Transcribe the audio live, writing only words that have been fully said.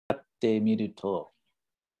ってみると、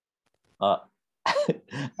I'll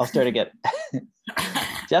start again.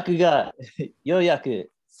 ジャックがようやく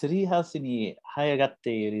ツリーハウスに這い上がっ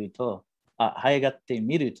て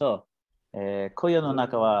みると、小屋の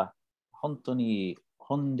中は本当に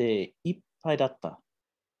本でいっぱいだった。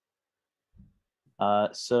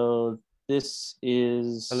So this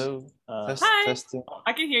is... Hello. Hi. Testing.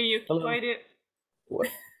 I can hear you. Hello. Go ahead. What?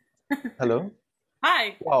 Hello.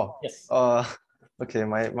 Hi. Wow. Yes. Okay.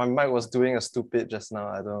 My mic was doing a stupid just now.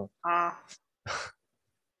 I don't.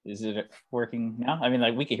 Is it working now? I mean,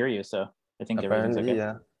 like we can hear you, so I think everything's Apparently, okay.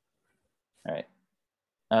 yeah. All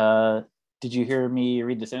right. Did you hear me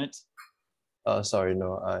read the sentence? Sorry,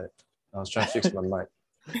 no. I was trying to fix my mic.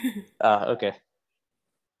 Okay.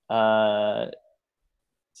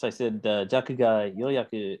 So I said, ジャックがようや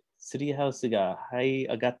くツリーハウスが這い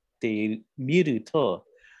上がってみると、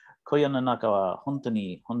小屋の中は本当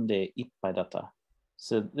に本でいっぱいだった。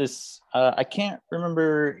So this, I can't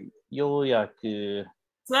remember ようやく.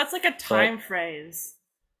 So that's like a time phrase.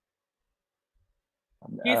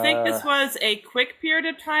 Do you think this was a quick period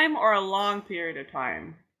of time or a long period of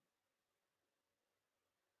time?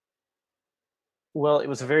 Well, it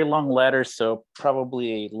was a very long letter, so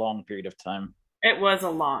probably a long period of time. It was a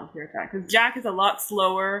long period of time because Jack is a lot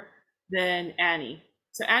slower than Annie.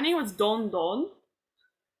 So Annie was don don,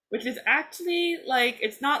 which is actually like,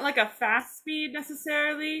 it's not like a fast speed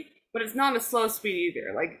necessarily, but it's not a slow speed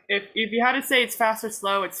either. Like if you had to say it's fast or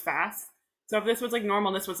slow, it's fast. So if this was like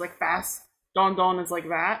normal, this was like fast. Don don is like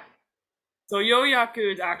that. So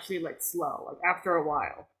yoyaku is actually like slow, like after a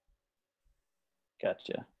while.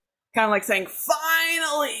 Gotcha. Kind of like saying,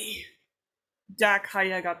 finally! Jack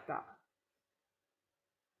hayagatta.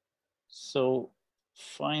 So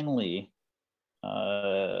finally,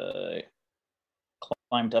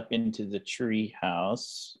 climbed up into the tree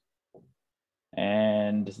house,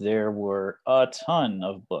 and there were a ton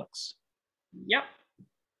of books. Yep.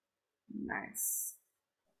 Nice.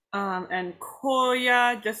 And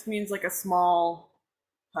koya just means like a small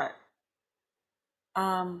hut.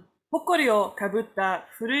 誇りをかぶった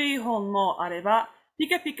古い本もあれば、ピ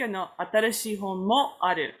カピカの新しい本も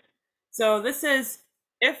ある. So this is,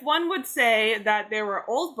 if one would say that there were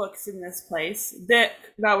old books in this place that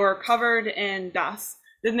were covered in dust,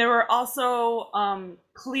 then there were also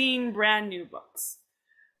clean, brand new books.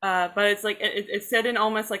 But it's like, it's said in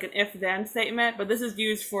almost like an if-then statement, but this is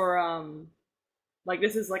used for, like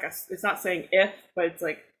this is like it's not saying if, but it's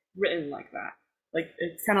like written like that. Like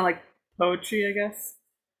it's kind of like poetry, I guess.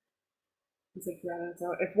 It's like that.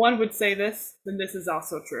 So if one would say this, then this is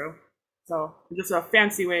also true. So just a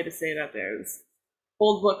fancy way to say that there's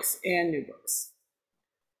old books and new books.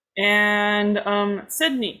 And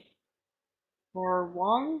Sydney or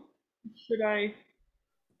Wong, should I?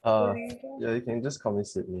 Yeah, you can just call me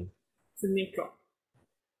Sydney. Sydney, cool.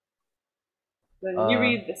 Then you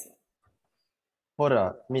read this one. ほ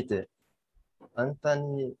ら、見て。あん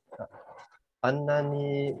な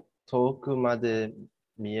に遠くまで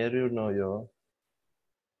見えるのよ。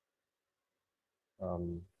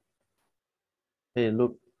Hey,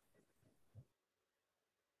 look.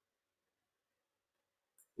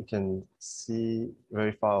 You can see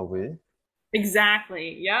very far away.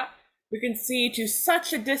 Exactly. Yep. We can see to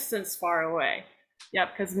such a distance far away. Yep,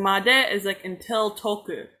 because made is like until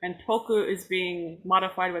toku, and toku is being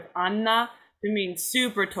modified with anna to mean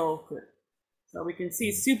super toku. So we can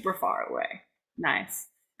see super far away. Nice.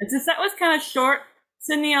 And since that was kind of short,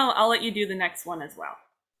 Sydney, I'll let you do the next one as well.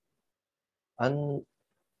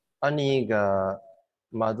 兄が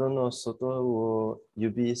窓の外を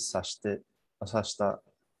指さした。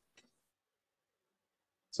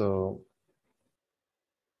So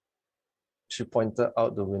she pointed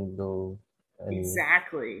out the window.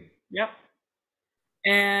 Exactly. Yep.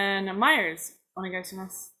 And Myers, お願いしま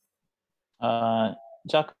す。ジャ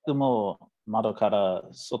ックも窓から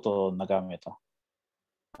外を眺めた。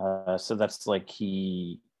So that's like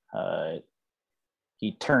he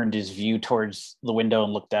turned his view towards the window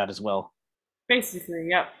and looked out as well. Basically,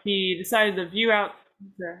 yep. He decided to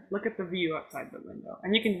look at the view outside the window.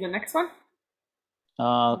 And you can do the next one?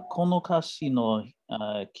 この歌詞の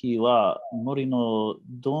木は森の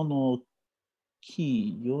どの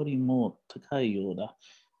木よりも高いようだ。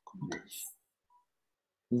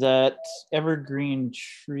That evergreen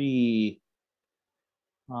tree,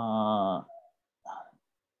 ど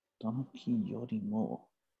の木よりも.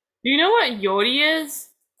 Do you know what yori is?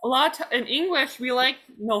 A lot in English we like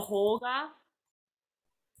nohoga.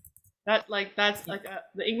 That's like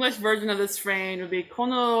the English version of this phrase would be こ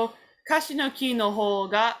のkashi no ki noほう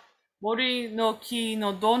が森の木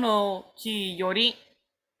のどの木より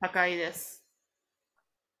高いです.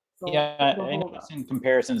 Yeah, I know in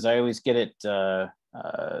comparisons, I always get it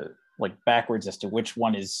like backwards as to which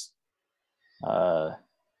one is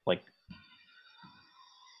like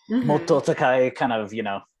moto takai, kind of,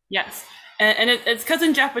 Yes, and it's because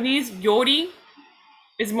in Japanese, yori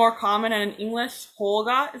is more common, and in English,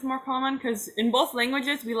 hoga is more common, because in both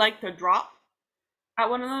languages, we like to drop at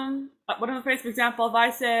one of them. One of the phrases, for example, if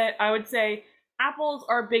I would say, apples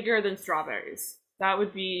are bigger than strawberries. That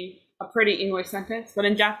would be a pretty English sentence. But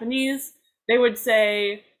in Japanese, they would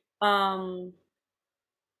say,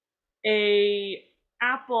 a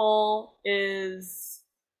apple is,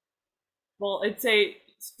 well, it'd say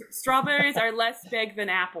strawberries are less big than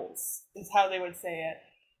apples, is how they would say it.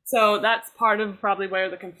 So that's part of probably where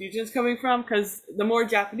the confusion is coming from, because the more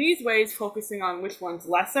Japanese way is focusing on which one's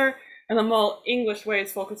lesser, and the more English way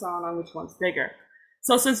is focused on which one's bigger.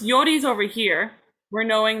 So since yori's over here, we're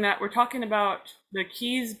knowing that we're talking about the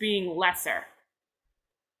keys being lesser.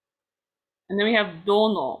 And then we have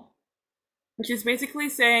dono, which is basically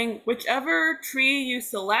saying whichever tree you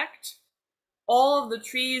select, all of the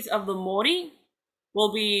trees of the mori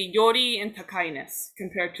will be yori in takainess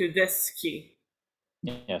compared to this key.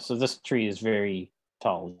 Yeah, so this tree is very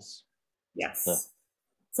tall. Yes.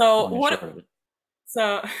 So what would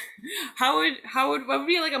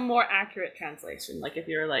be like a more accurate translation? Like if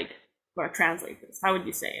you're like, or translate this, how would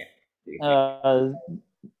you say it?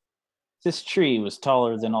 This tree was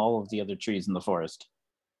taller than all of the other trees in the forest.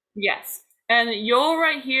 Yes. And yo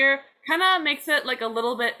right here kind of makes it like a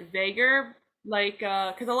little bit vaguer, like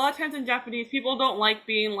because a lot of times in Japanese people don't like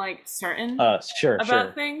being like certain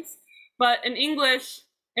about things, but in English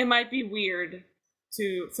it might be weird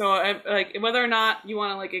to like whether or not you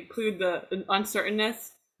want to like include the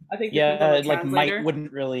uncertainness. I think like might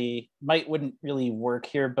wouldn't really work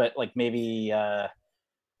here, but like maybe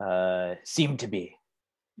seem to be.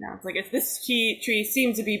 Yeah, it's like if this tree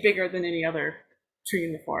seems to be bigger than any other tree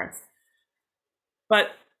in the forest.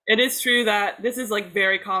 But it is true that this is like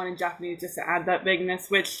very common in Japanese just to add that bigness,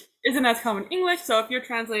 which isn't as common in English. So if you're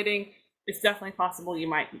translating, it's definitely possible you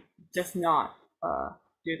might just not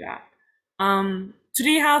do that.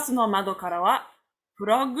 Treehouse の窓からはフ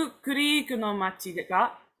ロッグクリークの街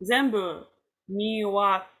が全部見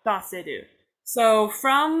渡せる. So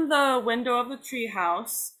from the window of the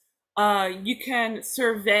treehouse, you can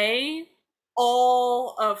survey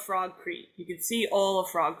all of Frog Creek. You can see all of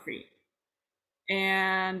Frog Creek.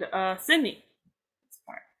 And Sydney.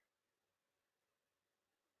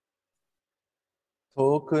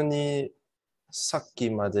 遠くにさっき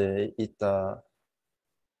までいた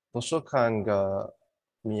図書館が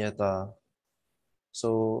見えた.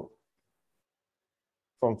 So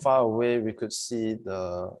from far away we could see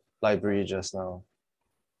the library just now.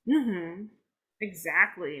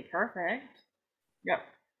 Exactly. Perfect. Yep.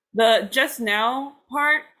 The just now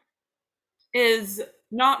part is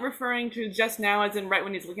not referring to just now as in right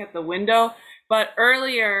when he's looking at the window, but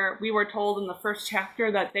earlier we were told in the first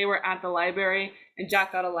chapter that they were at the library and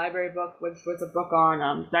Jack got a library book, which was a book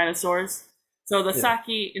on dinosaurs. So the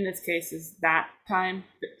Saki in this case is that time,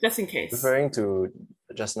 just in case. Referring to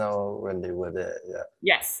just now when they were there, yeah.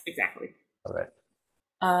 Yes, exactly. All right.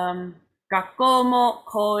 学校も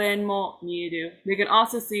公園も見える. We can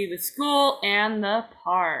also see the school and the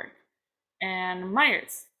park. And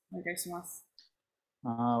Myers, お願いします。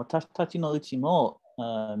私たちのうちも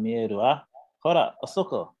見えるわ。ほら、あそ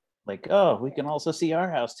こ。Like, oh, we can also see our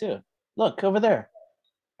house too. Look, over there.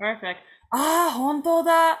 Perfect. 本当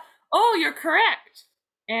だ. Oh, you're correct.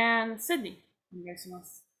 And Sydney, お願いしま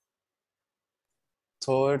す。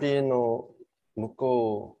通りの向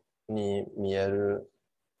こうに見える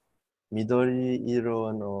緑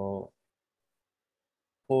色の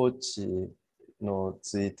ポーチの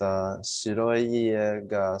ついた白い家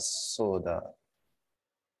がそうだ。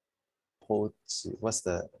Porch. What's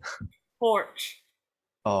that? Porch.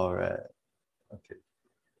 All right. Okay.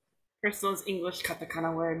 Crystal's English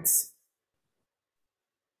katakana words.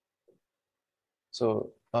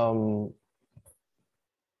 So,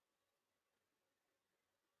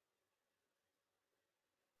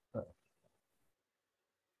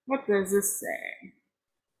 what does this say?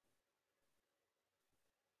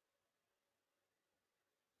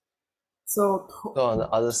 So on the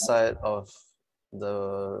other side of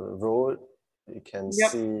the road, you can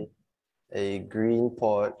see a green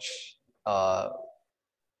porch at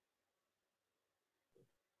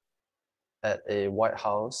a white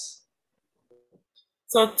house.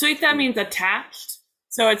 So tsuita means attached.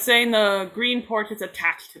 So it's saying the green porch is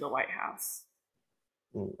attached to the White House.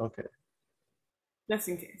 Okay. Just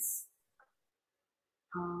in case.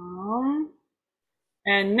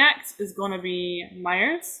 And next is going to be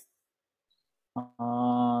Myers.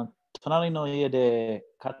 隣の家で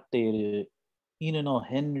飼っている犬の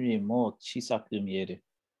ヘンリーも小さく見える。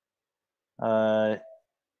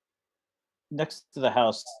Next to the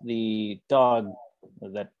house, the dog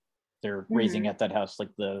that they're raising at that house,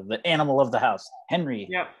 like the animal of the house, Henry.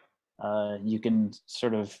 Yep. You can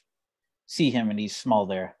sort of see him and he's small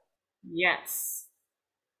there. Yes.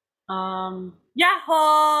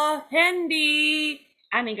 Yahoo! Henry!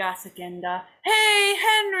 Annie ga sekenda. Hey,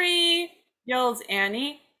 Henry! Yells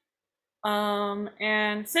Annie.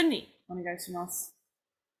 And Sydney. Onegaishimasu.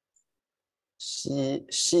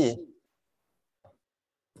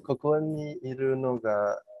 ここにいるの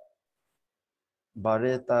がバ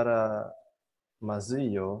レたらまず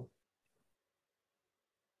いよ。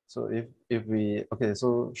So if we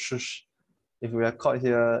shush. If we are caught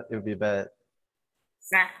here, it will be bad.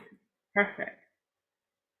 Exactly. Perfect.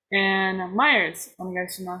 And Myers.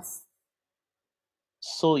 Onegaishimasu.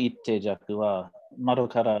 そう言ってジャックは窓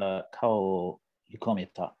から顔を引っ込め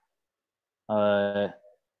た。Having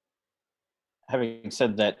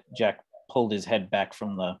said that, Jack pulled his head back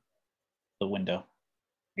from the window.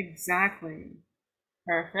 Exactly.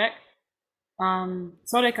 Perfect.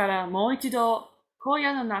 それからもう一度小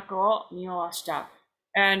屋の中を見回した。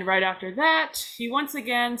And right after that, he once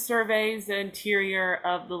again surveys the interior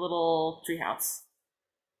of the little treehouse.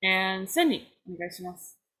 And Sydney, お願いしま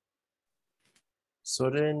す。そ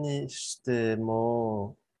れにして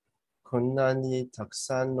も、こんなにたく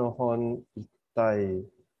さんの本、一体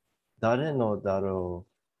誰のだろ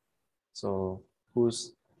う。So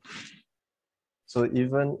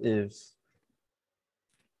even if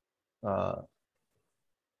so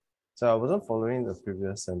I wasn't following the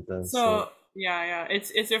previous sentence. So yeah,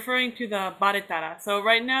 it's referring to the baretara. So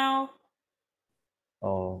right now,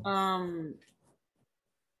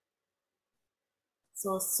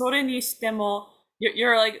 so それにしても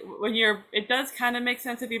you're like when it does kind of make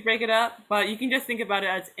sense if you break it up, but you can just think about it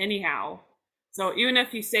as anyhow. So even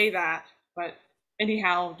if you say that, but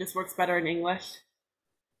anyhow just works better in English.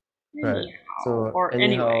 Right. Anyhow, So or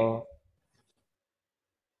anyhow, anyway.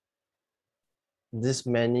 This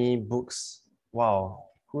many books.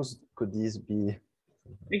 Wow, who could these be?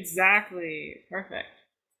 Exactly. Perfect.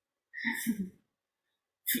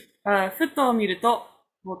 ふと見ると、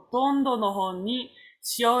ほとんどの本に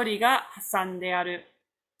しおりが挟んである。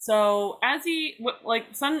So as he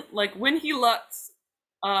like when he looks,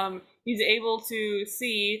 he's able to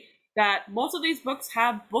see that most of these books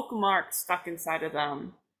have bookmarks stuck inside of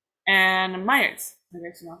them. And Myers, お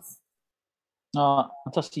願いします。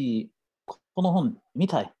私、この本見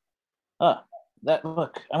たい。That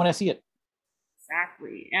book. I want to see it.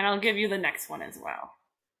 Exactly. And I'll give you the next one as well.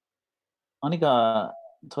 兄が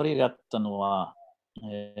取り上がったのは、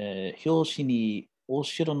表紙にお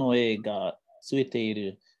城の絵がついてい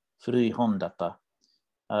る古い本だった。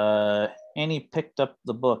And he picked up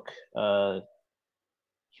the book.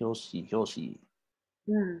 表紙。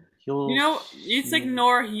You know, let's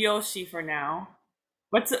ignore Yoshi for now.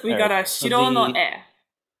 We got a Shiro no E.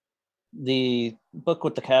 The book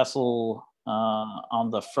with the castle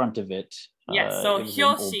on the front of it. Yes, so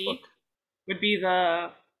Hyoshi would be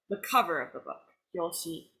the cover of the book.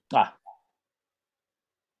 Hyoshi.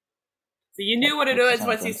 So you knew what it was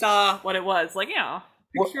once you saw what it was. Like,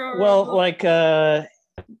 picture. Well, like I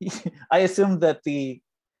assumed that they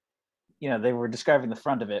were describing the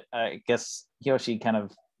front of it. I guess Hyoshi kind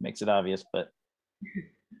of makes it obvious, but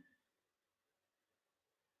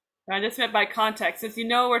I just meant by context. Since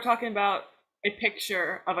we're talking about a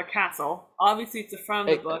picture of a castle, obviously it's the front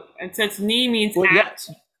of the book, and since ni means at,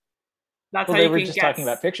 that's how you can guess. They were just talking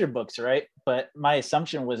about picture books, right? But my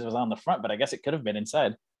assumption was it was on the front, but I guess it could have been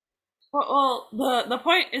inside. Well, the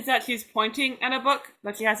point is that she's pointing at a book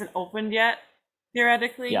that she hasn't opened yet,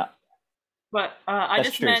 theoretically. Yeah. But I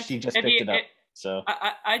just meant she just picked it up. So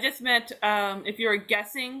I just meant if you were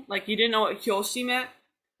guessing, like you didn't know what Hyoshi meant,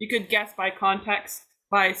 you could guess by context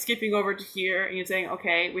by skipping over to here and you're saying,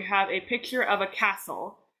 okay, we have a picture of a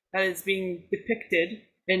castle that is being depicted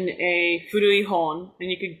in a furui hon,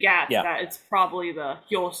 and you could guess that it's probably the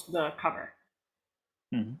cover.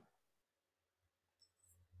 Mm-hmm.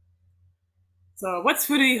 So what's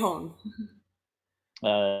furui hon?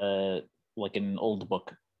 Like an old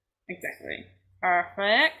book. Exactly.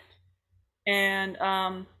 Perfect. And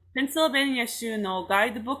Pennsylvania 州のガ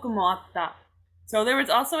イドブックもあった。So there was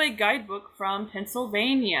also a guidebook from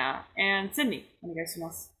Pennsylvania. And Sydney, お願いし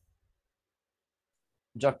ます。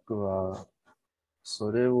ジャックは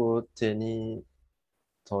それを手に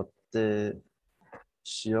取って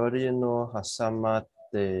しおりの挟まっ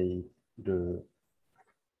ている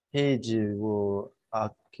ページを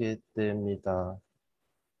開けてみた。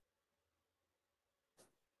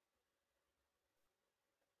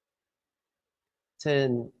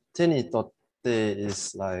手に取って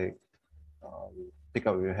is like pick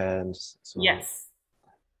up your hands. So, Yes.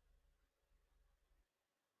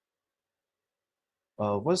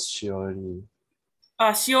 What's shiori?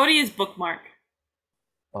 Shiori is bookmark.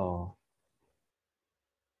 Oh,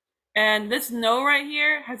 And this no right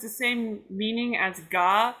here has the same meaning as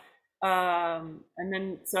ga. And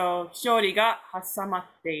then, so, shiori ga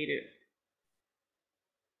hasamаттeiru.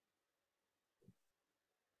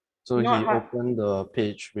 so You know he what? opened the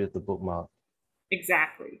page with the bookmark.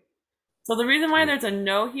 Exactly. So the reason why there's a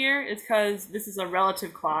no here is because this is a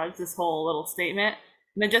relative clause, this whole little statement.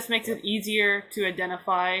 And it just makes it easier to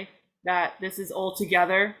identify that this is all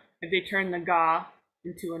together if they turn the ga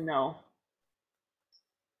into a no.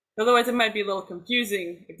 Otherwise, it might be a little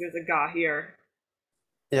confusing if there's a ga here.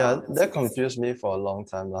 Yeah, that confused me for a long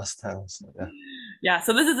time last time. So, yeah. Yeah,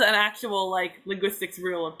 so this is an actual like linguistics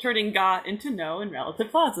rule of turning ga into no in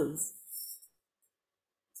relative clauses.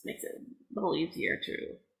 This makes it a little easier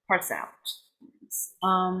to parse out.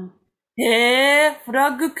 フラ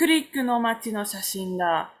ッグクリックの街の写真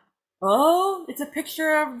だ。Oh, it's a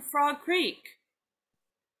picture of Frog Creek.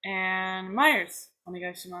 And Myers, お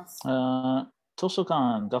願いします。図書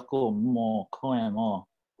館、学校も公園も、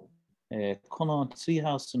このツリー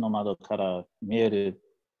ハウスの窓から見える、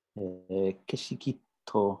景色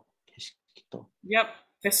と、Yep,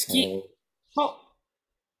 景色と、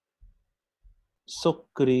そっ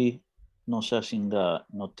くりの写真が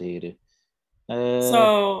載っている。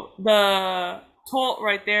So the to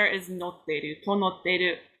right there is 載っている、と載ってい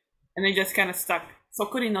る, and they just kind of stuck そっ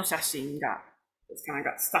くりの写真が just kind of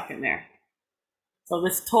got stuck in there. So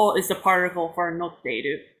this to is the particle for 載ってい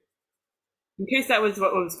る. In case that was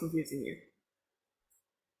what was confusing you.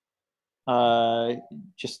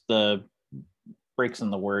 Just the breaks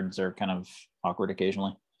in the words are kind of awkward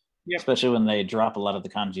occasionally. Yep. Especially when they drop a lot of the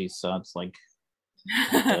kanjis, so it's like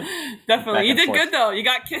definitely. You did good though. You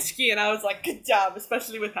got kishki, and I was like, good job,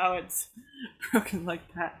 especially with how it's broken like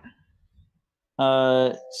that.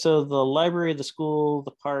 So the library, the school,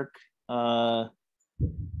 the park, you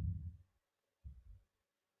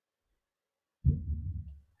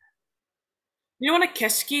know what a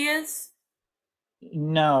kishki is?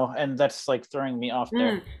 No, and that's like throwing me off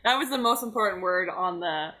there. That was the most important word on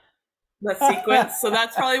the sequence, so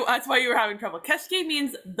that's why you were having trouble. Keshki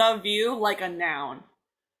means the view, like a noun.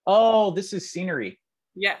 Oh, this is scenery.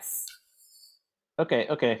 Yes. Okay.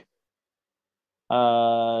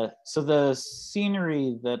 So the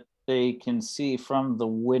scenery that they can see from the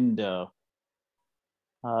window.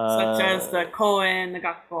 Such as the koen, the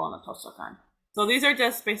gakko, and the toshokan. So these are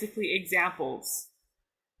just basically examples.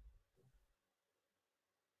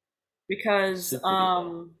 Because,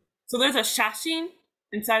 so there's a shashin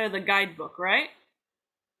inside of the guidebook, right?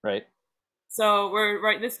 Right. So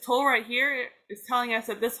this tool right here is telling us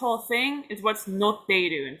that this whole thing is what's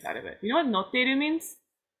notteiru inside of it. You know what notteiru means?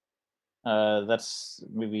 That's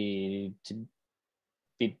maybe to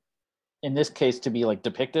be, in this case, to be like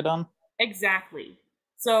depicted on. Exactly.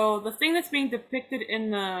 So the thing that's being depicted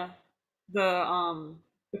in the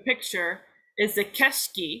picture is the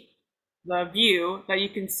keshki, the view that you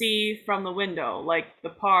can see from the window, like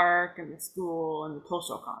the park and the school and the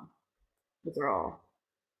toshokan.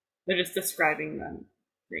 They're just describing them.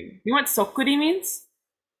 You know what sokuri means?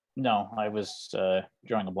 No, I was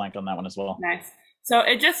drawing a blank on that one as well. Nice. So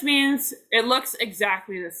it just means it looks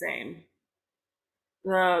exactly the same.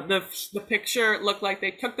 The picture looked like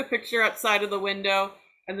they took the picture outside of the window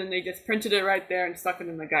and then they just printed it right there and stuck it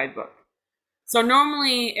in the guidebook. So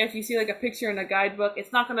normally, if you see like a picture in a guidebook,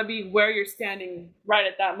 it's not going to be where you're standing right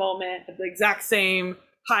at that moment, at the exact same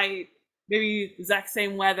height, maybe the exact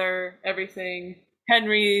same weather, everything.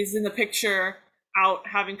 Henry's in the picture, out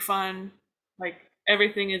having fun. Like,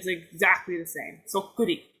 everything is exactly the same.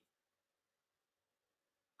 Sokkuri.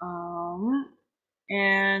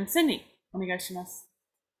 And Cindy, お願いします。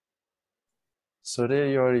そ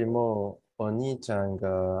れよりもお兄ちゃん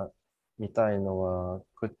が見たいのは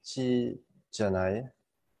口じゃない?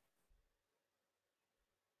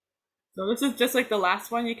 So this is just like the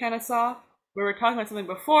last one you kind of saw. We were talking about something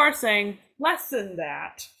before, saying less than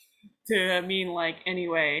that to mean like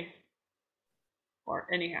anyway or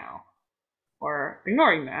anyhow or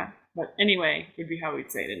ignoring that. But anyway would be how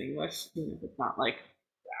we'd say it in English, even if it's not like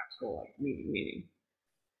the actual like meaning.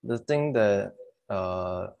 The thing that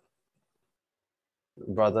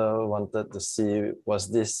brother wanted to see was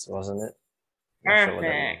this, wasn't it?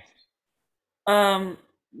 Perfect.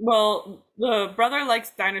 Well, the brother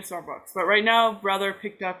likes dinosaur books, but right now brother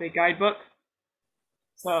picked up a guidebook.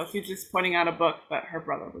 So she's just pointing out a book that her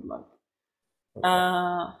brother would like.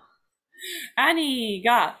 Okay. Annie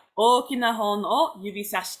が大きな本を指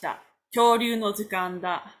さした。恐竜の図鑑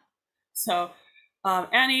だ。So,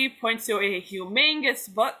 Annie points to a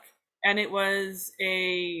humongous book, and it was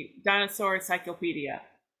a dinosaur encyclopedia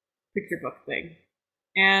picture book thing.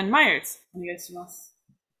 And Myers, お願いします。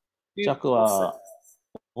ジャックは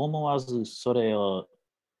思わずそれを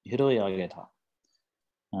拾い上げた。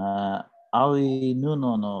青い布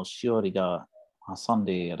のしおりが挟ん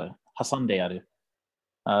である。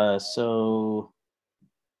So,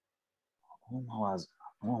 思わず。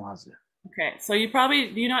Okay, so do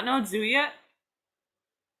you not know Zoo yet?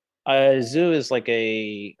 Zoo is like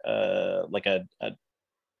a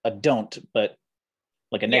don't, but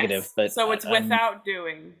like a negative. Yes. But so it's without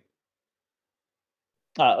doing.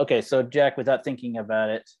 Okay, so Jack, without thinking about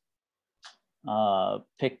it,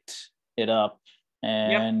 picked it up,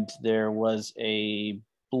 and there was a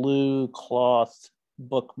blue cloth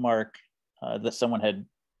bookmark that someone had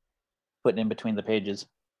put in between the pages.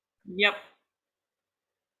 Yep.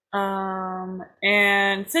 And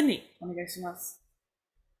Sydney, お願いします。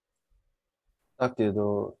だけ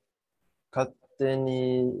ど、勝手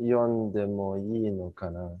に読んでもいいの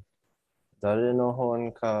かな。誰の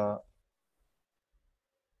本か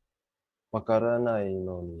わからない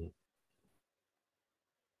のに。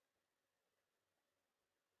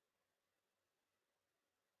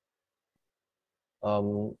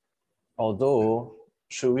Although,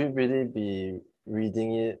 should we really be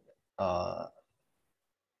reading it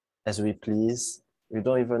as we please? We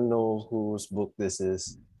don't even know whose book this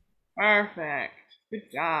is. Perfect.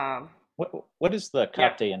 Good job. What is the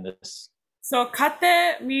kate in this? So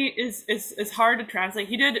kate is hard to translate.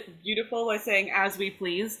 He did beautiful by saying as we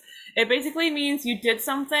please. It basically means you did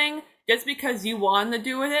something just because you wanted to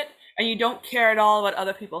do with it and you don't care at all what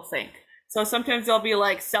other people think. So sometimes they'll be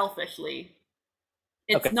like selfishly.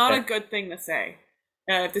 It's not a good thing to say.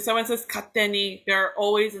 If someone says kateni, they're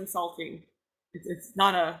always insulting. It's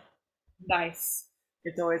not a nice.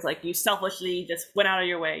 It's always like you selfishly just went out of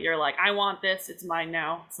your way. You're like, I want this. It's mine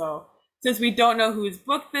now. So since we don't know whose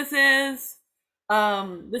book this is,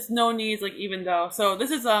 this no needs like even though. So this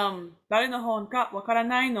is 誰の本かわから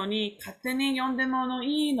ないのに勝手に読んでも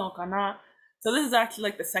いいのかな. So this is actually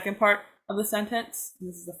like the second part of the sentence.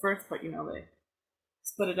 This is the first part, you know, they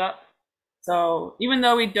split it up. So even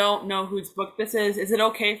though we don't know whose book this is it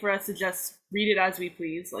okay for us to just read it as we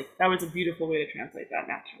please? Like that was a beautiful way to translate that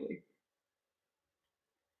naturally.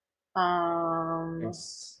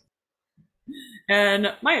 Yes.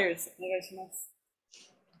 And Myers, お願いします。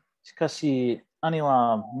しかし、兄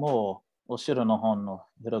はもうお城の本を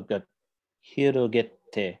広げ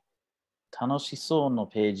て、楽しそうな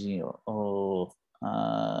ページを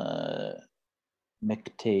めく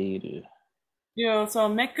っている。So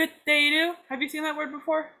めくっている? Have you seen that word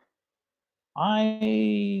before?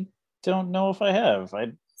 I don't know if I have.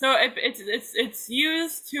 So it's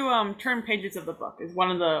used to turn pages of the book is one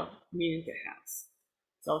of the meanings it has.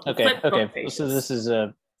 So flip book pages. So this is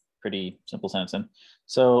a pretty simple sentence then.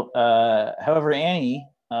 So however, Annie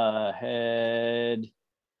had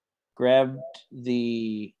grabbed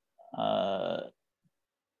the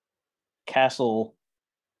castle,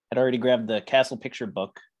 had already grabbed the castle picture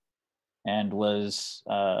book and was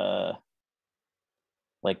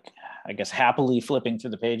like, I guess, happily flipping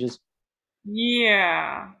through the pages.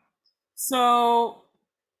 Yeah. So,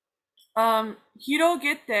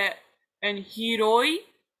 hirogete and hiroi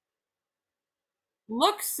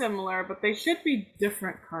look similar, but they should be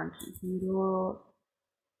different kanji. Hirogeta.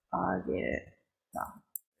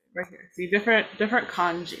 Right here. See, different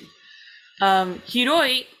kanji.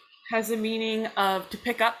 Hiroi has a meaning of to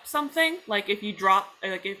pick up something. Like if you drop,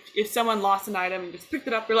 like if someone lost an item and just picked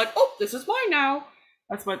it up, you're like, oh, this is mine now.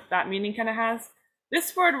 That's what that meaning kind of has.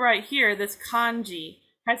 This word right here, this kanji,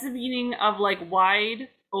 has the meaning of like wide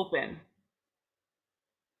open.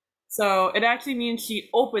 So it actually means she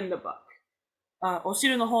opened the book. お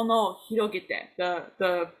城の方の広げて.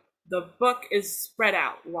 The book is spread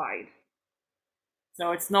out wide.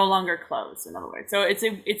 So it's no longer closed, in other words. So it's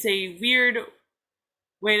a weird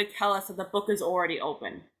way to tell us that the book is already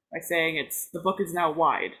open by saying the book is now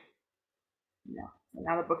wide. So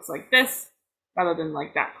now the book's like this rather than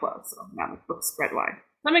like that close. So now the book's spread wide.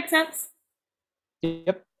 Does that make sense?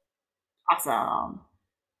 Yep. Awesome.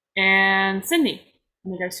 And Cindy,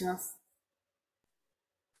 お願いします。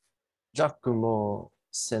ジャックも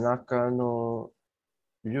背中の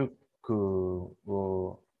リュック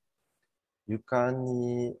を床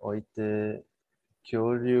に置いて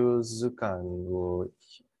恐竜図鑑を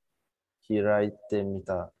開いてみ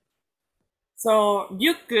た。So,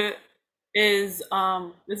 ryuku is,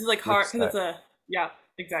 this is like hard, because it's yeah,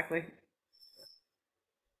 exactly.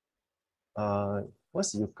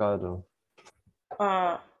 What's yukado?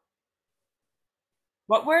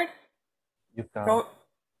 What word? Yuka. Go.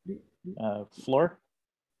 Floor?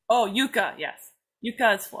 Oh, yuka. Yes,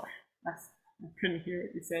 yuka is floor. I couldn't hear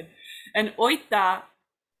what you said. And oita.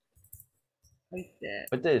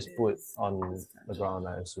 But that is put on the ground,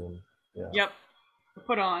 I assume. Yeah. Yep.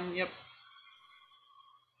 Put on. Yep.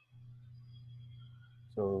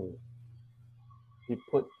 So he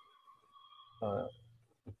put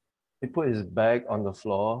his bag on the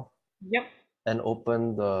floor. Yep. And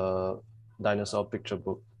opened the dinosaur picture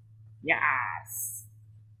book. Yes.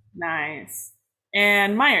 Nice.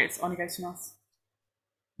 And Myers, お願いします。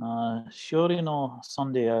しおりの遊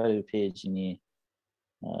んであるページに、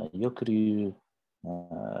よく言う、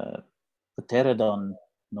プテラドン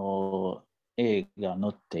の絵が載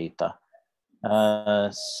っていた。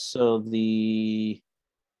So the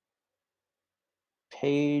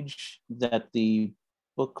page that the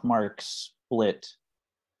bookmark split,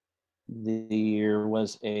 there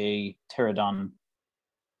was a pterodon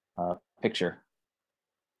picture.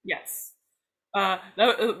 Yes.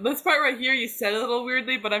 This part right here, you said a little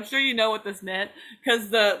weirdly, but I'm sure you know what this meant, because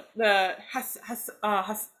the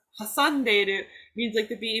hasanderu means like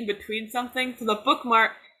to be in between something. So the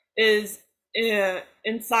bookmark is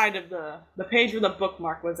inside of the page where the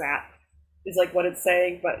bookmark was at, is like what it's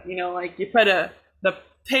saying. But you know, like you put the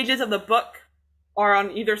pages of the book are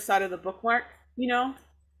on either side of the bookmark, you know.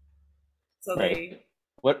 So right.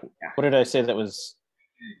 What did I say that was?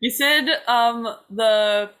 You said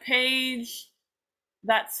the page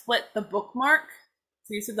that split the bookmark.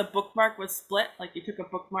 So you said the bookmark was split, like you took a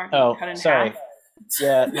bookmark and cut in half.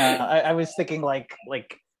 Yeah, no, I was thinking like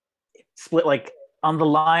split like on the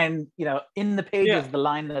line, you know, in the pages, the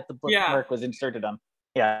line that the bookmark was inserted on.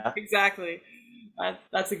 Yeah. Exactly.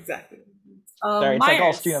 That's exactly. Sorry, it's like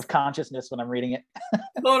all stream of consciousness when I'm reading it.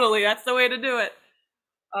 Totally, that's the way to do it.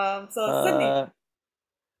 So Sydney.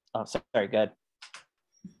 Oh, sorry, go ahead.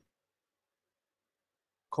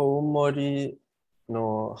 コウモリ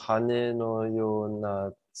の羽のよう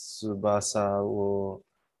な翼を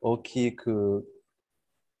大きく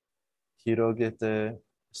広げて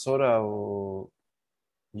空を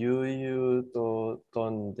悠々と飛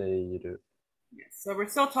んでいる。Yes, so we're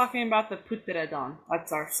still talking about the pterodon.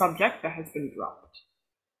 That's our subject that has been dropped.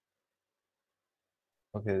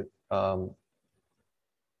 Okay.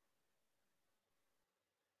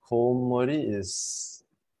 Koumori is...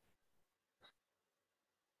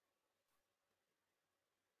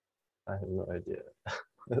 I have no idea.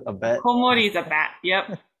 A bat? Koumori is a bat,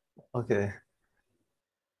 yep. Okay.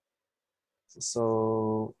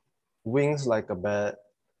 So, wings like a bat,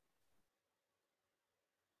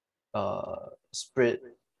 spread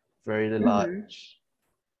very large.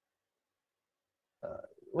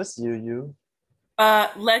 What's you?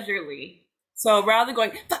 Leisurely. So rather than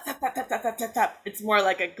going tap, tap, tap, tap, tap, tap, tap, tap, it's more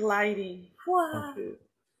like a gliding. Okay.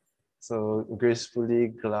 So gracefully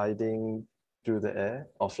gliding through the air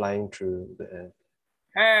or flying through the air.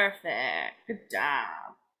 Perfect. Good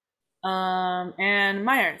job. And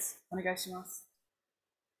Myers, お願いします。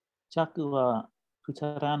着はプ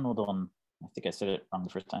テラノドン。I think I said it wrong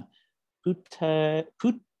the first time. プ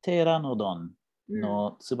テラノドン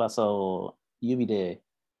の翼を指で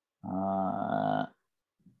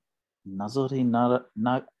なぞりな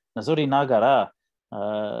がら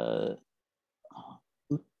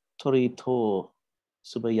うっとりと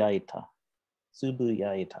つぶやいた。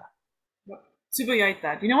Tsubuyaita.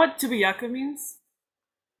 Do you know what tsubuyaku means?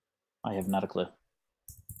 I have not a clue.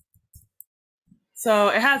 So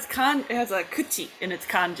it has a kuchi in its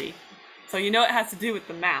kanji. So you know it has to do with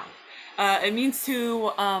the mouth. It means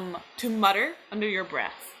to mutter under your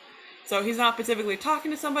breath. So he's not specifically talking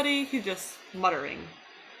to somebody, he's just muttering.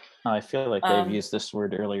 I feel like they've used this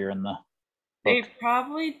word earlier in the book. They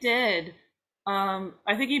probably did.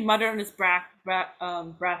 I think he muttered on his breath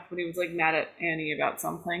when he was like mad at Annie about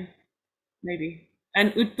something. Maybe.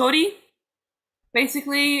 And uttori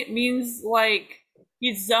basically means like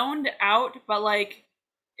he's zoned out, but like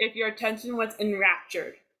if your attention was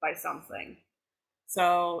enraptured by something.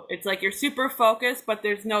 So it's like you're super focused, but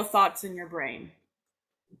there's no thoughts in your brain.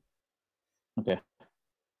 Okay.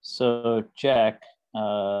 So Jack,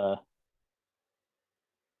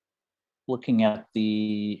 looking at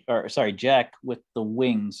Jack with the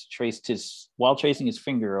wings while tracing his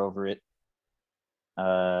finger over it.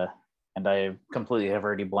 And I completely have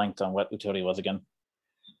already blanked on what uttori was again.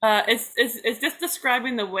 It's just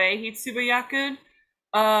describing the way he tsubuyaku'd.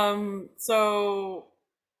 So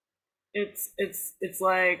it's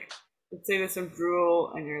like, let's say there's some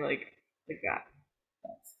drool and you're like that.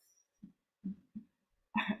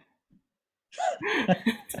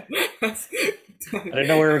 I don't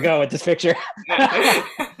know where we're going with this picture.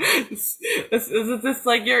 This is this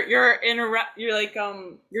like you're like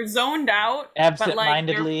you're zoned out,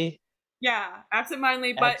 Absent-mindedly.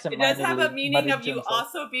 Absent-mindedly, but it does have a meaning of you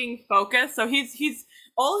also being focused. So he's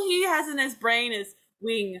all he has in his brain is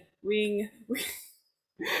wing.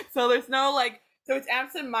 So there's no so it's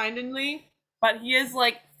absent-mindedly, but he is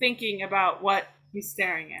like thinking about what he's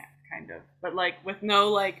staring at, kind of, but like with no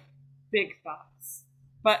like big thoughts.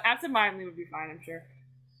 But absent-mindedly would be fine, I'm sure.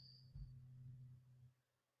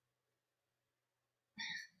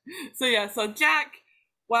 So Jack,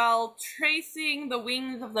 while tracing the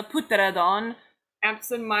wings of the pterodon,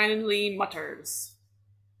 absent-mindedly mutters.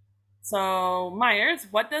 So Myers,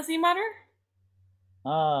 what does he mutter?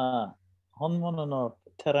 本物の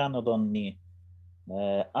テラノドンに、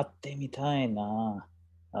会ってみたいな。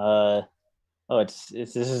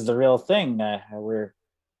this is the real thing.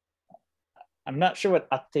 I'm not sure what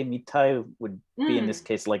会ってみたい would be in this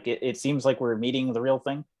case. Like it seems like we're meeting the real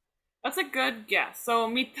thing. That's a good guess. So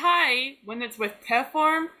mitai, when it's with te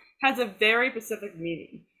form, has a very specific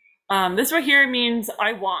meaning. This right here means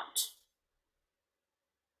I want.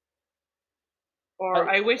 Or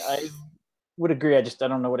I wish. I would agree. I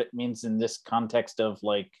don't know what it means in this context of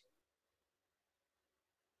like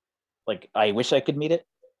I wish I could meet it.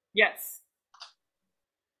 Yes.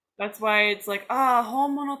 That's why it's like,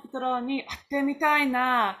 honmono putero ni atte mitai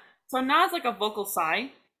na. So na is like a vocal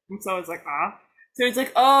sigh. And so it's like, ah. So it's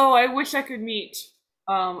like, oh, I wish I could meet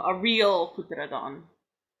a real pterodon.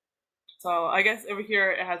 So I guess over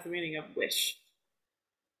here it has the meaning of wish.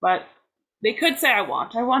 But they could say I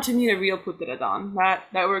want to meet a real pterodon.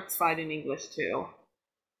 That works fine in English too.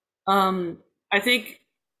 I think,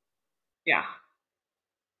 yeah.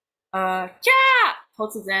 Kya!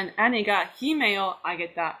 突然 Annie が悲鳴を上げ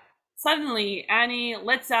た. Suddenly Annie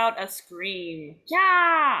lets out a scream.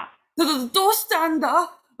 Kya! どうしたん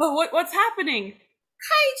だ? What's happening?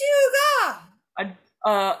 Kaiju ga!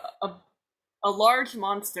 A large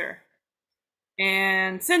monster.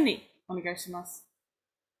 And Sydney, お願いします。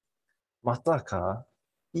またか?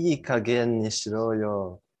 いい加減にしろ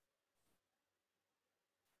よ.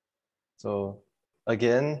 So,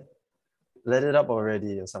 again, let it up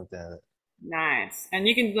already or something like that. Nice. And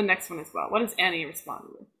you can do the next one as well. What does Annie respond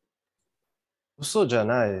with? 嘘じゃ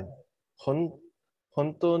ない。本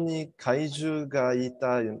当に怪獣がい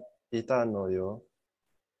たのよ。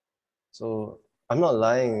So, I'm not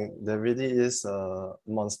lying. There really is a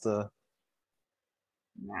monster.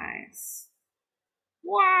 Nice.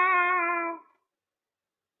 Wow.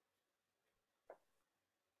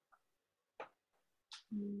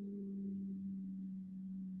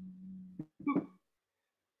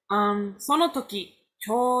 Um, その時、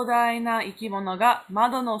強大な生き物が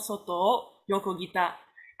窓の外を横切った。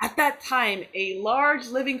At that time, a large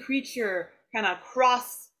living creature kind of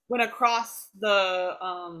went across the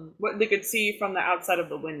what they could see from the outside of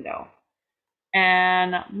the window.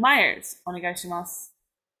 And Myers, お願いします。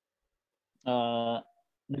長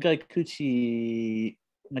いくち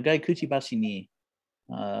ばしに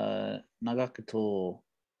長くと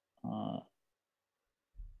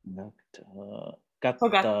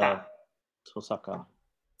尖ったトサカ。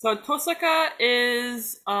So Tosaka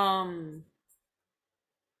is こ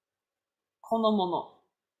のもの。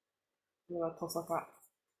これはトサカ。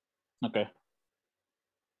Okay.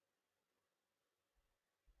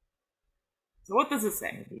 So what does it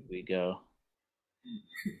say? Where did we go?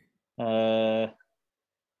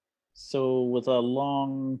 So with a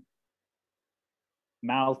long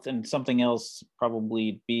mouth and something else,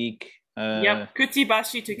 probably beak. Yep,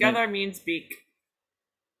 kuchibashi together means beak.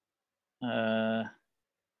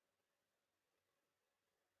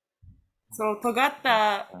 So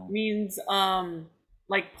togatta means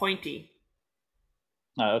like pointy.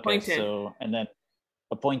 Okay, pointed. So and then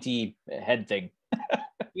a pointy head thing.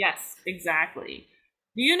 Yes, exactly.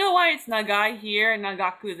 Do you know why it's nagai here and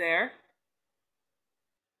nagaku there?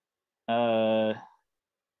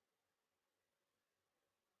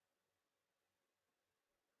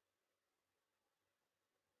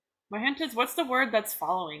 My hint is, what's the word that's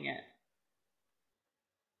following it?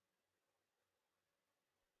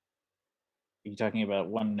 Are you talking about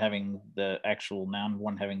one having the actual noun,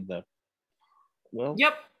 one having the... Well,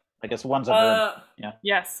 yep. I guess one's a verb. Yeah.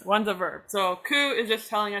 Yes, one's a verb. So ku is just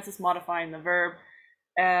telling us it's modifying the verb,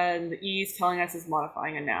 and the e is telling us it's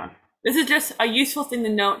modifying a noun. This is just a useful thing to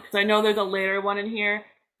note, because I know there's a later one in here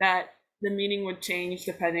that the meaning would change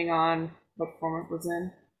depending on what form it was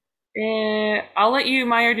in. I'll let you,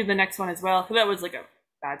 Meyer, do the next one as well, because that was like a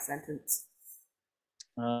bad sentence.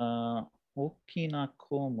 大きな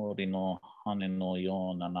コウモリの羽の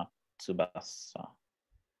ような翼。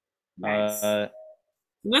Nice.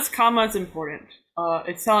 This comma is important.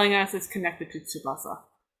 It's telling us it's connected to tsubasa.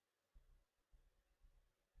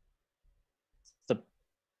 The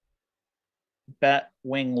bat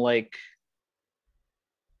wing-like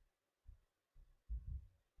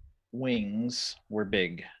wings were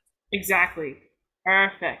big. Exactly.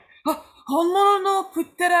 Perfect. Oh, honmono no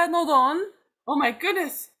pteranodon. Oh my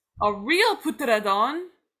goodness. A real pteranodon.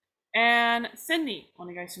 And Sydney,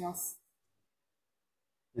 onegaishimasu.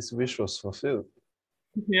 His wish was fulfilled.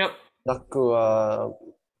 Yep. ジャックは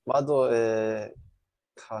窓へ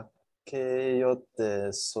駆け寄っ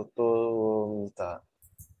て外を見た。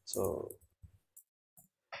So,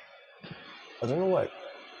 I don't know what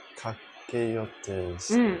駆け寄って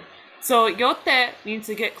is. So yotte means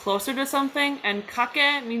to get closer to something, and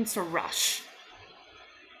kake means to rush.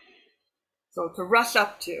 So to rush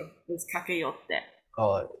up to is kakeyotte.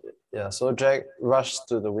 Oh, yeah. So Jack rushed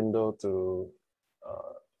to the window to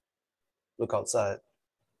look outside.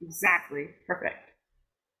 Exactly. Perfect.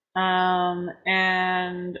 And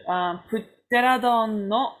Pteranodon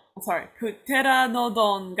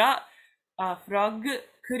が、フラッグ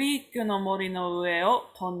クリークの森の上を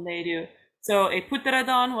飛んでいる。So a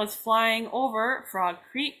pteranodon was flying over Frog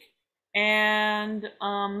Creek. And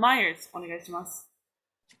Myers, お願いします。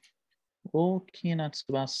大きな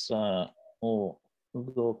翼を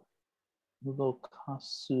動か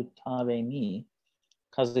すために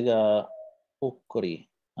風が起こり、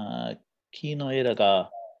木の枝が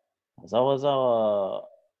ざわざわ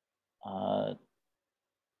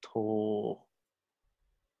と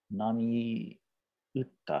波打っ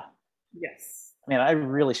た。Yes. Man, I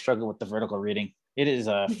really struggle with the vertical reading. It is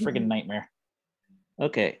a friggin' nightmare.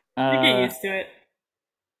 Okay. You get used to it.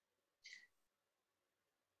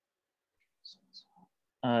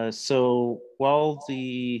 So while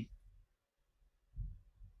the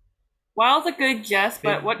Wild's a good guess,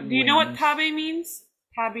 but what do you know what wings. tabe means?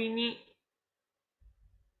 Tabe ni.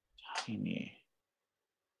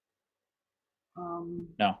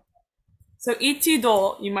 No. So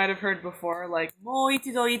ichido you might have heard before, like mo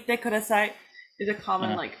ichido itte kudasai is a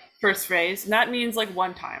common like first phrase, and that means like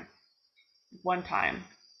one time. One time.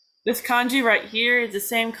 This kanji right here is the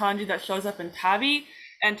same kanji that shows up in tabi,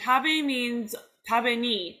 and tabe ni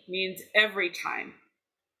means every time.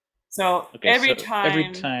 So every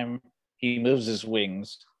time he moves his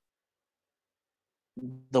wings,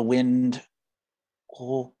 the wind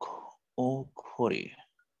okori.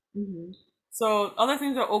 So other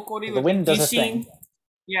things are okori. So the wind does a thing.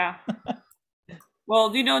 Yeah. Well,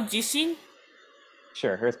 do you know jishin?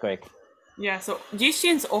 Sure, earthquake. Yeah, so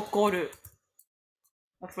jishin's okoru.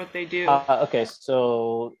 That's what they do. Okay,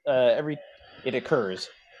 so it occurs.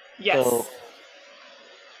 Yes. So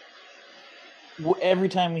every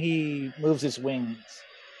time he moves his wings,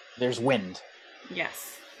 there's wind.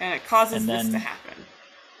 Yes, and it causes this to happen.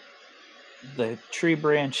 The tree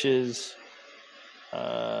branches,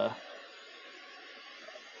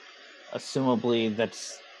 assumably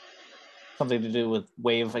that's something to do with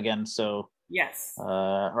wave again, so yes,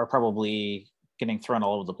 are probably getting thrown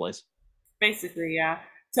all over the place. Basically, yeah.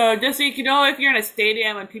 So just so you know, if you're in a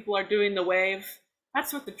stadium and people are doing the wave,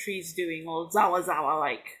 that's what the tree's doing, well, zawa zawa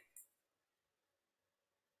like.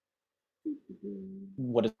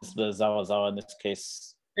 What is the zawa zawa in this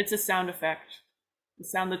case? It's a sound effect. The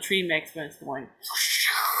sound the tree makes when it's going.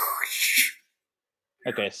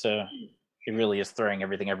 Okay, so it really is throwing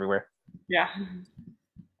everything everywhere. Yeah.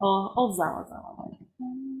 Oh, zawa zawa like.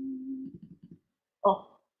 Oh,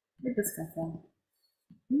 where'd this come from?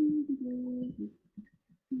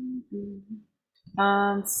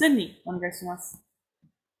 Sydney, お願いします。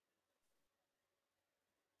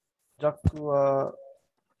ジャックは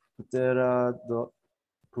プテ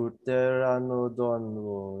ラノドン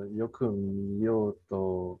をよく見よう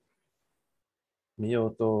と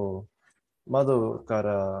窓か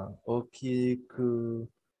ら大きく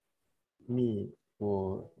実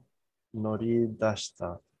を乗り出し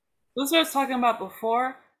た。This is what I was talking about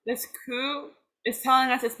before. This ku is telling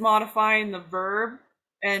us it's modifying the verb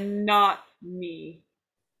and not me.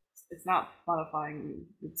 It's not modifying me.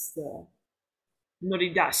 It's the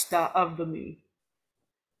noridashita of the me.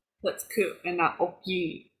 That's ku and not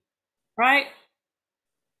oki. Right?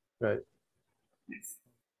 Right. Nice.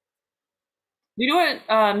 Do you know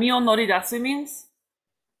what mi o noridasu means?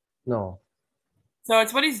 No. So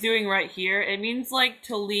it's what he's doing right here. It means like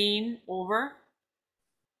to lean over.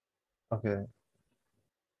 Okay.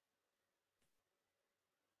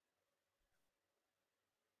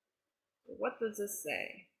 What does this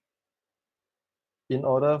say? In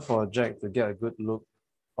order for Jack to get a good look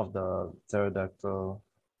of the pterodactyl,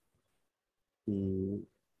 he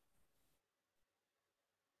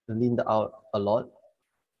leaned out a lot.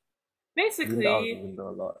 basically, window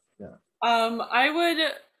a lot. Yeah.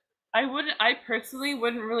 I personally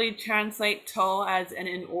wouldn't really translate to as an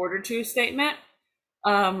in order to statement.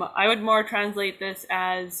 I would more translate this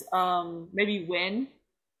as maybe when.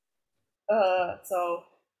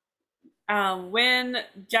 When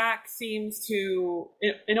Jack seems to,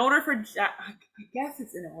 in order for Jack, I guess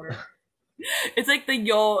it's in order. It's like the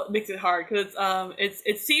yo makes it hard because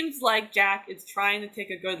it seems like Jack is trying to take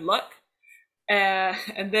a good look,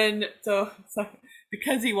 and then so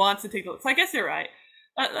because he wants to take a look. So I guess you're right.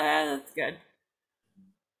 That's good.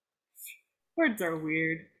 Words are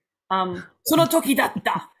weird. その時だっ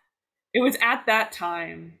た. It was at that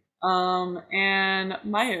time. And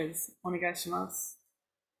Myers, お願いします。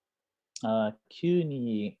急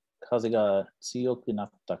に風が強くな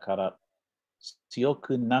った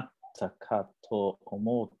と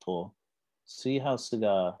思うと、ツリーハウス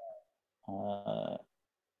が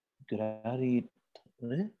ぐらり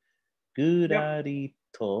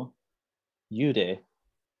と揺れ、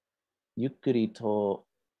ゆっくりと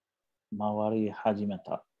回り始め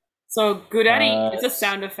た。So, gurari is a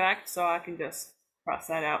sound effect, so I can just cross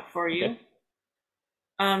that out for you.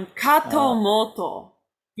 Okay. Katomoto.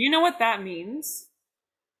 Do you know what that means?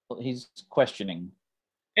 Well, he's questioning.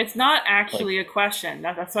 It's not actually a question.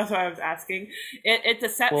 That's what I was asking. It's a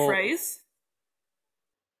set phrase.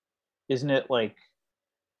 Isn't it like...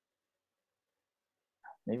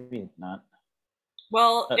 Maybe not.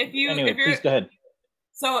 Well, anyway, please go ahead.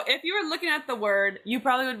 So if you were looking at the word, you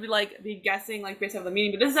probably would be guessing based off the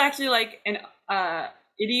meaning. But this is actually like an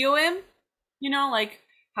idiom. You know, like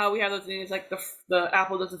how we have those things like the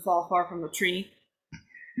apple doesn't fall far from the tree.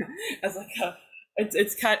 As like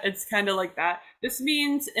it's kind of like that. This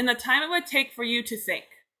means in the time it would take for you to think.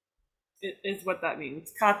 It is what that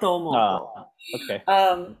means. Katomoto. Okay.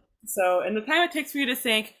 So in the time it takes for you to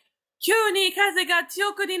think, 急に風が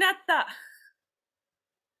強くなった.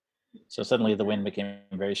 So suddenly the wind became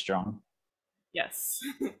very strong. Yes.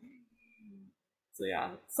 So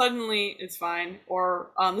yeah, suddenly is fine.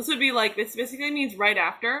 Or this would be like, this basically means right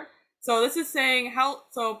after. So this is saying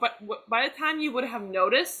but by the time you would have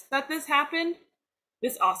noticed that this happened,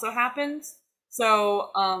 this also happens. So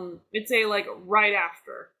it's a like right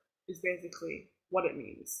after is basically what it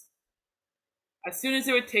means. As soon as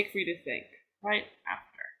it would take for you to think, right after.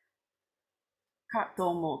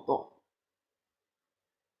 Katomoto.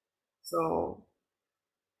 So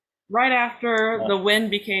right after the wind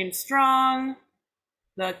became strong,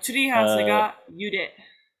 the treehouse got yude.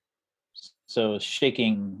 So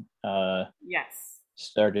shaking yes.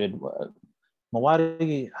 started.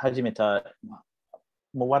 Mawari hajimeta.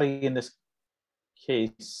 Mawari in this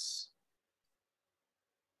case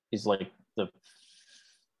is like the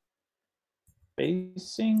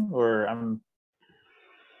facing or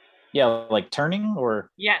like turning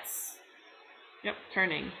or? Yes. Yep,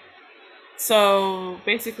 turning. So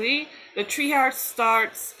basically, the treehouse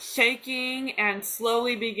starts shaking and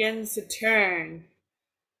slowly begins to turn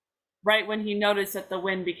right when he noticed that the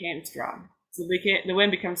wind became strong. So the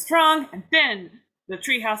wind becomes strong, and then the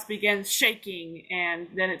treehouse begins shaking, and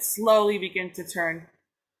then it slowly begins to turn.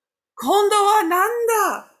 Kondo wa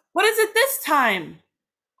nanda? What is it this time?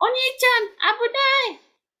 Oni-chan, abudai!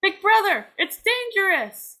 Big brother, it's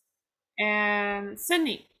dangerous! And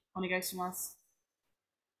Sydney, お願いします。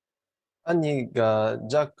兄が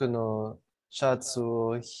ジャックのシャツ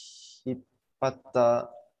を引っ張っ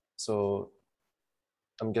た。So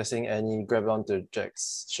I'm guessing Annie grabbed onto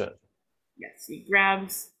Jack's shirt. Yes, he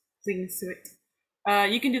grabs things to it.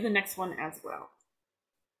 You can do the next one as well.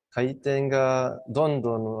 回転がどん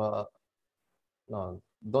どん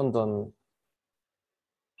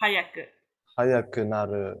速くな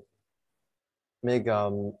る。目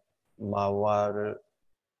が回る。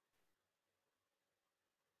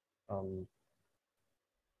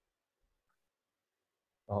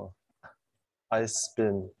I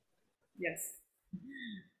spin. Yes.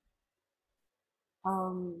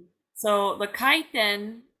 So the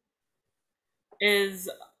kaiten is,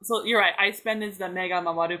 so you're right, I spin is the mega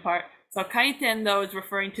mawaru part. So kaiten though is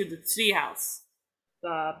referring to the treehouse,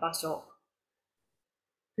 the basho.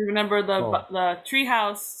 Remember the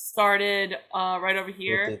treehouse started right over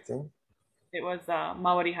here. Rotating. It was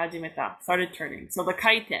mawari hajimeta, started turning. So the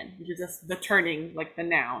kaiten, which is just the turning, like the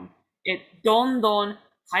noun, it dondon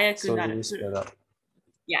hayaku naru. Sped up.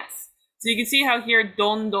 Yes. So you can see how here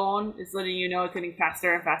don is letting you know it's getting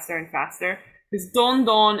faster and faster and faster. Because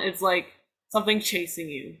don is like something chasing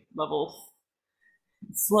you level.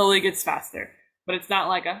 It slowly gets faster. But it's not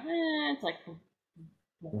like it's like so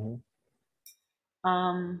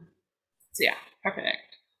yeah,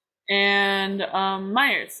 perfect. And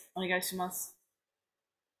Myers, お願いします。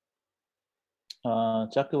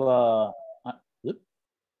弱は、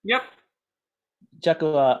Yep.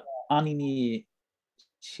 弱は兄に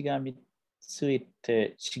しがみつい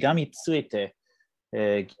て、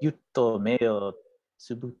ぎゅっと目を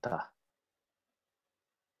つぶった。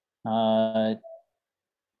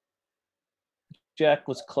Jack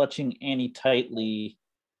was clutching Annie tightly,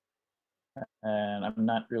 and I'm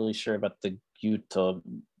not really sure about the gyuto.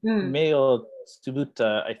 Meo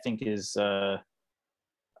tsubuta, I think, is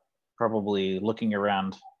probably looking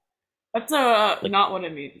around. That's not what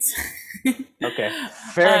it means. Okay,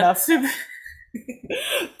 fair enough.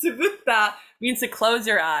 Tsubuta means to close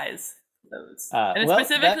your eyes. And well,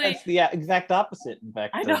 specifically, that's the exact opposite, in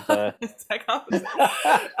fact. I know, exact opposite.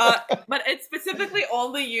 But it's specifically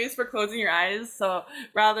only used for closing your eyes. So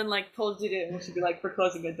rather than like tojiru, it should be like for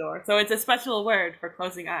closing a door. So it's a special word for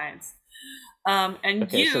closing eyes. And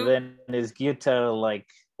okay, so then is gyuto like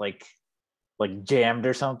jammed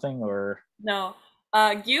or something, or no?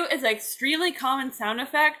 Gyu is an extremely common sound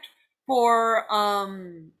effect for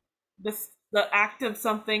the act of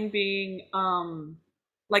something being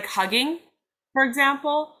like hugging, for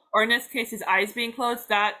example, or in this case, his eyes being closed.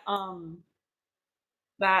 That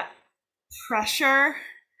pressure.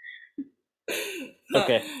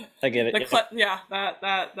 Okay, I get it.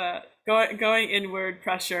 That going inward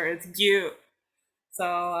pressure is gyu.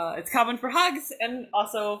 So it's common for hugs and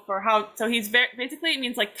also for how. So he's basically it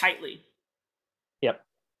means like tightly. Yep.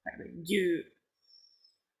 Gyu.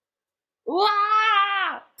 うわ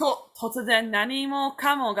ーと突然何も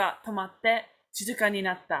かもが止まって静かに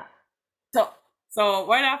なった。So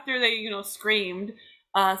right after they screamed,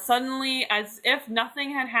 suddenly as if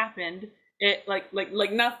nothing had happened, it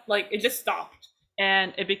it just stopped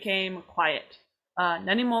and it became quiet.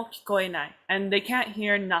 何も聞こえない and they can't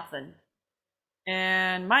hear nothing.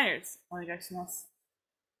 And Myers, お願いします。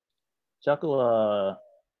ジャックは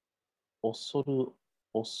恐る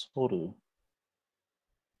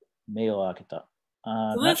目を開けた。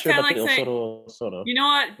So this sure kind of like saying, osoro. You know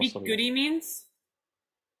what biguri means?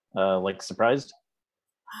 Like surprised?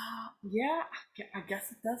 Yeah, I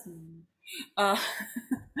guess it does mean.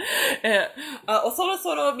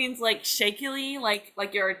 Osoro means like shakily, like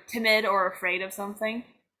you're timid or afraid of something.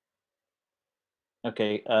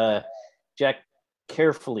 Okay, Jack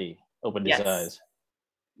carefully opened his eyes.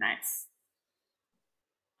 Nice.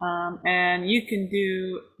 And you can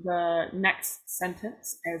do the next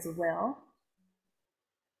sentence as well.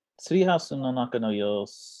 Treehouse の中の様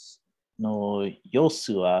子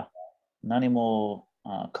は何も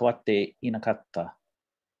変わっていなかった。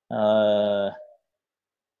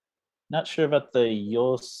Not sure about the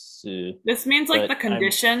様子. This means like the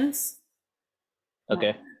conditions.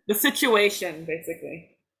 Okay. The situation,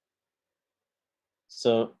 basically.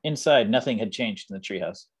 So inside, nothing had changed in the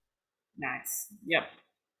treehouse. Nice. Yep.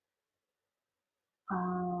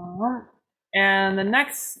 And the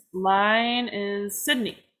next line is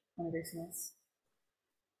Sydney. お願いします。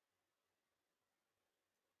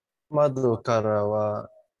窓からは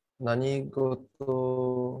何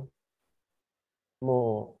事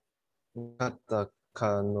もなかった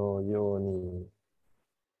かのように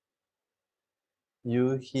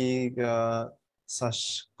夕日が差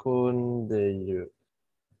し込んでいる。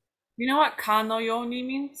You know what かのように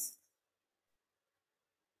means?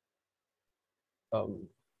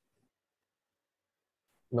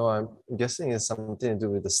 No, I'm guessing it's something to do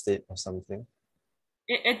with the state or something.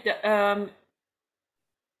 I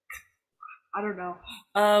don't know.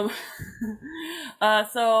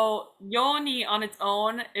 So yoni on its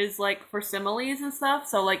own is like for similes and stuff.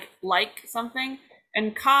 So like something,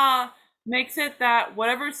 and ka makes it that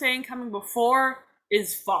whatever's saying coming before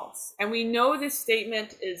is false, and we know this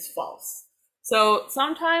statement is false. So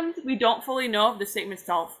sometimes we don't fully know if the statement's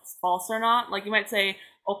false or not. Like you might say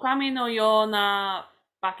okami no yona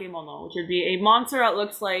bakemono, which would be a monster that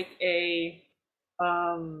looks like a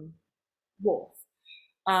wolf.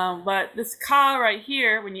 But this ka right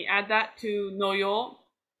here, when you add that to noyo,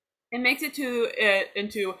 it makes it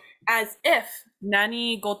into as if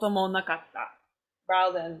nani goto mo nakatta,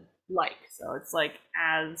 rather than like. So it's like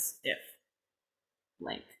as if,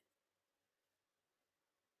 like.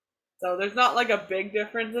 So there's not like a big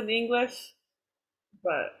difference in English,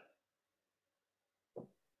 but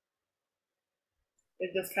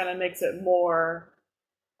it just kind of makes it more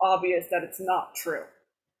obvious that it's not true.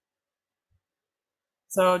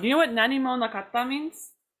 So do you know what nani mo nakatta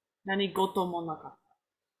means? Nani goto mo nakatta.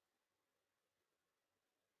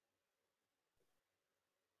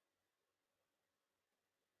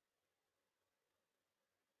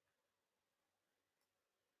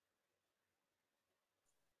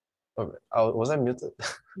 Okay. Was I muted?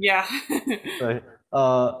 Yeah. Sorry.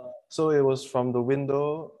 So it was from the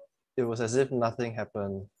window, it was as if nothing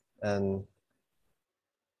happened, and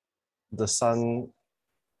the sun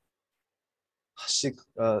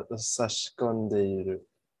差し込んでいる.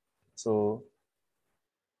 So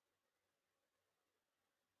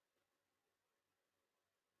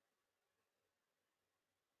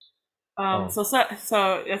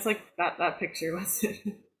So it's like that picture, was it?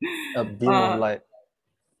 a beam of light.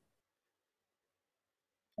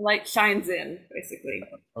 Light shines in, basically.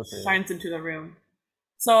 Okay. Shines into the room.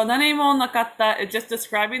 So 何もなかった is just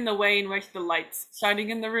describing the way in which the light's shining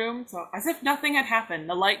in the room. So as if nothing had happened,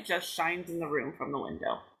 the light just shines in the room from the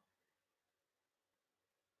window.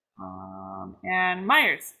 And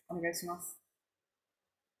Myers, お願いします。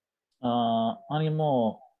兄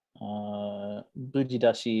も無事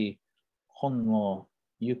だし、本も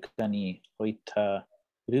床に置いた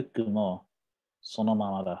ルックもその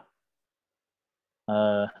ままだ。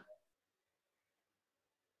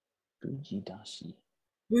無事だし。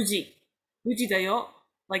無事。無事だよ。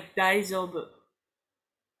Like 大丈夫。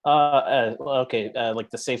Okay, like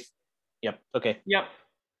the safe. Yep, okay. Yep.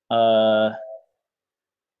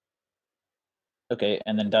 Okay,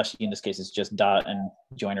 and then dashi in this case is just da and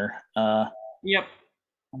joiner. Yep.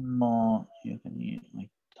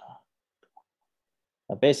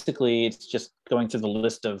 Basically, it's just going through the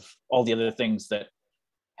list of all the other things that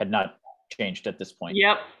had not changed at this point.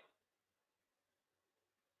 Yep.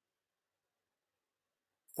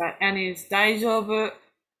 That Annie's 大丈夫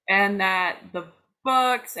and that the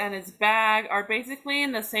books and his bag are basically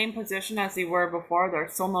in the same position as they were before. They're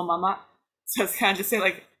sono mama. So it's kind of just saying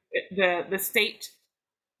like the state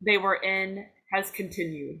they were in has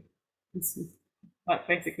continued. That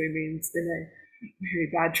basically means in a very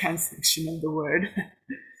bad translation of the word.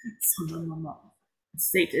 Sono mama. The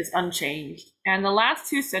state is unchanged. And the last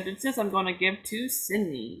two sentences I'm going to give to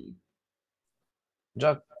Sydney. ジ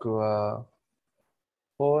ャックは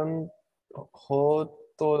ほ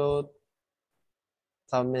っと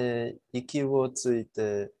ため息をつい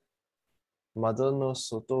て窓の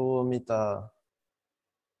外を見た。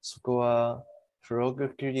そこはフロッグ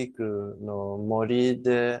クリークの森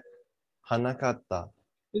ではなかった。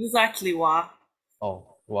This is actually wa.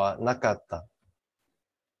 Oh, はなかった。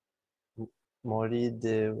森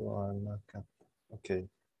ではなかった。Okay.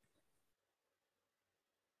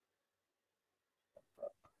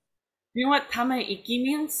 Do you know what tamaiki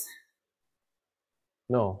means?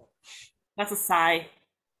 No. That's a sigh.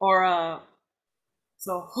 Or a...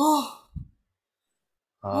 So,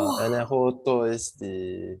 And then hoto is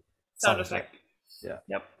the sound effect. Yeah.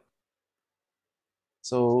 Yep.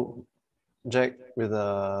 So Jack, with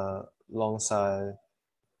a long sigh,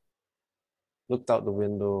 looked out the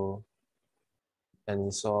window and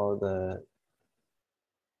he saw that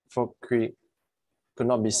Frog Creek could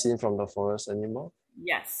not be seen from the forest anymore.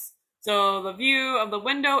 Yes. So the view of the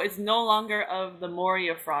window is no longer of the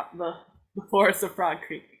Moria the forest of Frog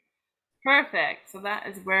Creek. Perfect. So that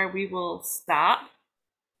is where we will stop.